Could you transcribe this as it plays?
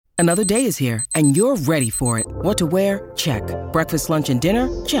Another day is here, and you're ready for it. What to wear? Check. Breakfast, lunch, and dinner?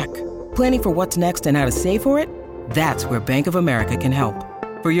 Check. Planning for what's next and how to save for it? That's where Bank of America can help.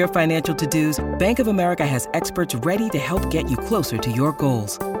 For your financial to-dos, Bank of America has experts ready to help get you closer to your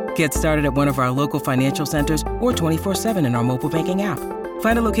goals. Get started at one of our local financial centers or 24/7 in our mobile banking app.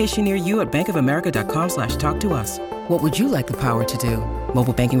 Find a location near you at bankofamerica.com/talktous. What would you like the power to do?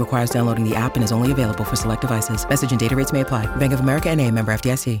 Mobile banking requires downloading the app and is only available for select devices. Message and data rates may apply. Bank of America N.A., member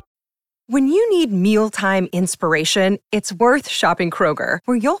FDIC. When you need mealtime inspiration, it's worth shopping Kroger,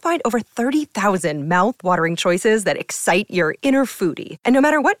 where you'll find over 30,000 mouth-watering choices that excite your inner foodie. And no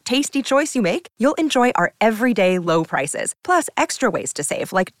matter what tasty choice you make, you'll enjoy our everyday low prices, plus extra ways to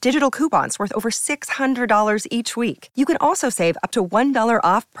save, like digital coupons worth over $600 each week. You can also save up to $1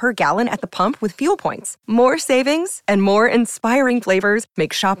 off per gallon at the pump with fuel points. More savings and more inspiring flavors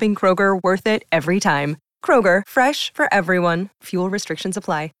make shopping Kroger worth it every time. Kroger, fresh for everyone. Fuel restrictions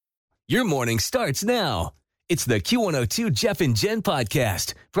apply. Your morning starts now. It's the Q102 Jeff and Jen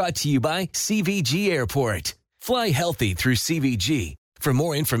podcast, brought to you by CVG Airport. Fly healthy through CVG. For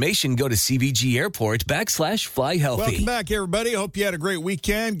more information, go to CVG Airport /fly healthy. Welcome back, everybody. Hope you had a great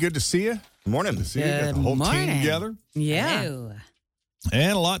weekend. Good to see you. Morning. Good to see you. Got the whole team together. Yeah. Hello.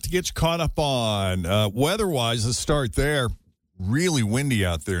 And a lot to get you caught up on. Weather-wise, let's start there. Really windy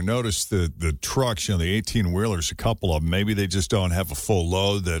out there. Notice the trucks, the 18-wheelers, a couple of them. Maybe they just don't have a full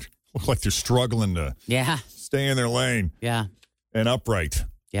load that look like they're struggling to stay in their lane. Yeah. And upright.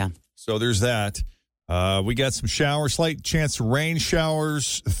 Yeah. So there's that. We got some showers, slight chance of rain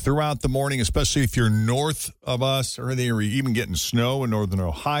showers throughout the morning, especially if you're north of us, or they are even getting snow in northern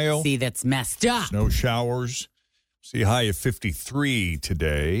Ohio. See, that's messed up. Snow showers. See a high of 53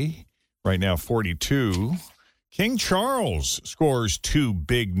 today. Right now, 42. King Charles scores 2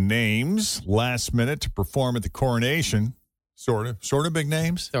 big names last minute to perform at the coronation. Sort of big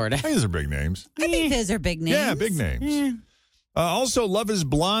names? Sort of. I think those are big names. I think those are big names. Yeah, big names. Also, Love is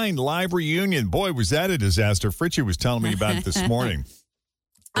Blind live reunion. Boy, was that a disaster. Richie was telling me about it this morning.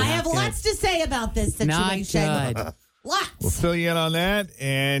 I have lots to say about this situation. Not good. Lots. We'll fill you in on that.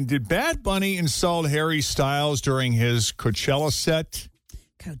 And did Bad Bunny insult Harry Styles during his Coachella set?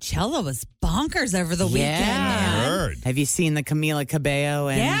 Coachella was bonkers over the weekend, I man. heard. Have you seen the Camila Cabello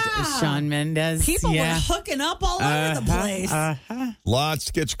and Shawn Mendes? People were hooking up all over the place. Lots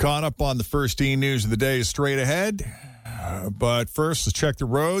to get you caught up on. The first E-News of the day is straight ahead. But first, let's check the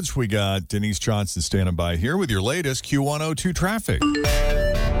roads. We got Denise Johnson standing by here with your latest Q102 traffic.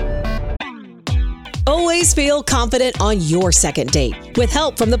 Always feel confident on your second date. With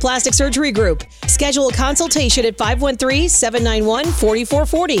help from the Plastic Surgery Group. Schedule a consultation at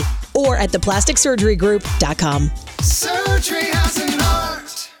 513-791-4440 or at theplasticsurgerygroup.com. Surgery has an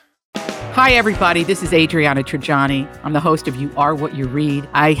art. Hi, everybody. This is Adriana Trajani. I'm the host of You Are What You Read.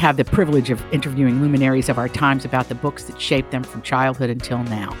 I have the privilege of interviewing luminaries of our times about the books that shaped them from childhood until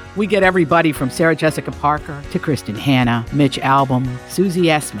now. We get everybody from Sarah Jessica Parker to Kristen Hanna, Mitch Albom, Susie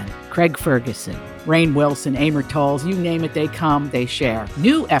Essman, Craig Ferguson, Rainn Wilson, Amor Tolls, you name it, they come, they share.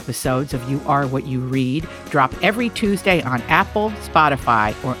 New episodes of You Are What You Read drop every Tuesday on Apple,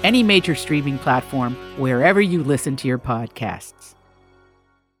 Spotify, or any major streaming platform wherever you listen to your podcasts.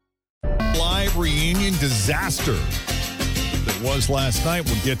 Live reunion disaster that was last night.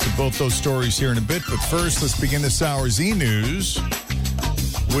 We'll get to both those stories here in a bit. But first, let's begin this hour's E-News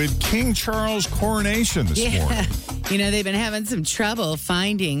with King Charles' coronation this morning. They've been having some trouble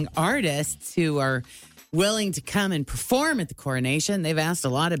finding artists who are willing to come and perform at the coronation. They've asked a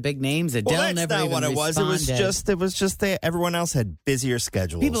lot of big names. Adele Well, that's never not even what it was. responded. It was just that everyone else had busier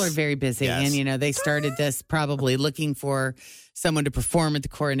schedules. People are very busy, Yes. and they started this probably looking for someone to perform at the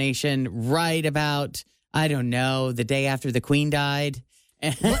coronation right about, I don't know, the day after the Queen died.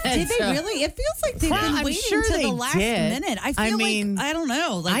 Did they really? It feels like they've been I'm waiting sure to they the last did. minute. I mean, I don't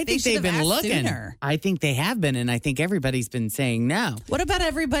know. Like I think they they've been asked looking. Sooner. I think they have been, and I think everybody's been saying no. What about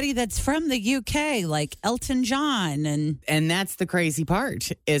everybody that's from the UK, like Elton John And that's the crazy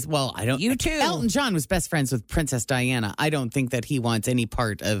part is, I don't. You too. Elton John was best friends with Princess Diana. I don't think that he wants any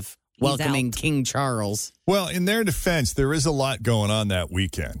part of welcoming out. King Charles. Well, in their defense, there is a lot going on that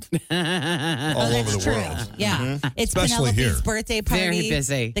weekend. All over the world. Yeah. It's Especially Penelope's here. birthday party. Very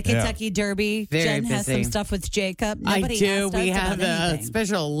busy. The Kentucky Derby. Very Jen has busy. some stuff with Jacob. I Nobody do. asked us We about have a anything.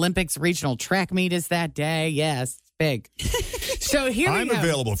 Special Olympics regional track meet is that day. Yes, it's big. So here I'm we go.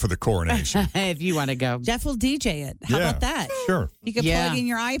 available for the coronation. If you want to go. Jeff will DJ it. How Yeah, about that? Sure. You can Yeah. plug in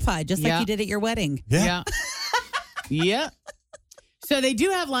your iPod just like you did at your wedding. Yeah. Yeah. So they do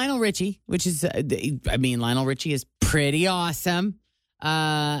have Lionel Richie, which is, Lionel Richie is pretty awesome.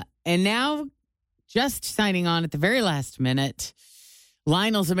 And now, just signing on at the very last minute,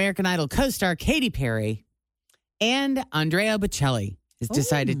 Lionel's American Idol co-star Katy Perry and Andrea Bocelli has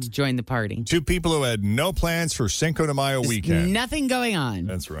decided to join the party. Two people who had no plans for Cinco de Mayo weekend. Nothing going on.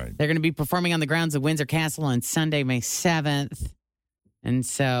 That's right. They're going to be performing on the grounds of Windsor Castle on Sunday, May 7th. And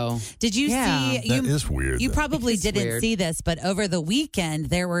so, did you see? That is weird. You probably didn't weird. see this, but over the weekend,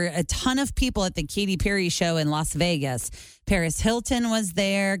 there were a ton of people at the Katy Perry show in Las Vegas. Paris Hilton was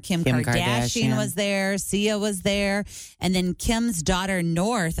there. Kim Kardashian was there. Sia was there. And then Kim's daughter,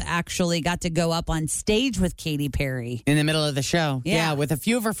 North, actually got to go up on stage with Katy Perry. in the middle of the show. Yeah. With a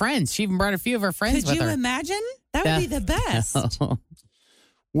few of her friends. She even brought a few of her friends Could with you her. imagine? That would be the best.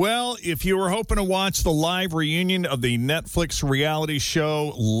 Well, if you were hoping to watch the live reunion of the Netflix reality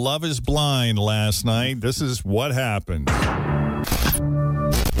show Love is Blind last night, this is what happened.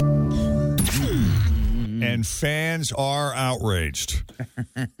 And fans are outraged.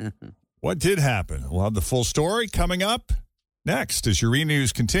 What did happen? We'll have the full story coming up next as your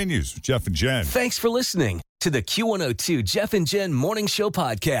E-News continues with Jeff and Jen. Thanks for listening to the Q102 Jeff and Jen Morning Show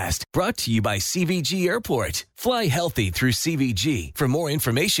podcast, brought to you by CVG Airport. Fly healthy through CVG. For more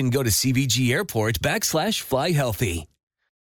information, go to CVG Airport /fly healthy.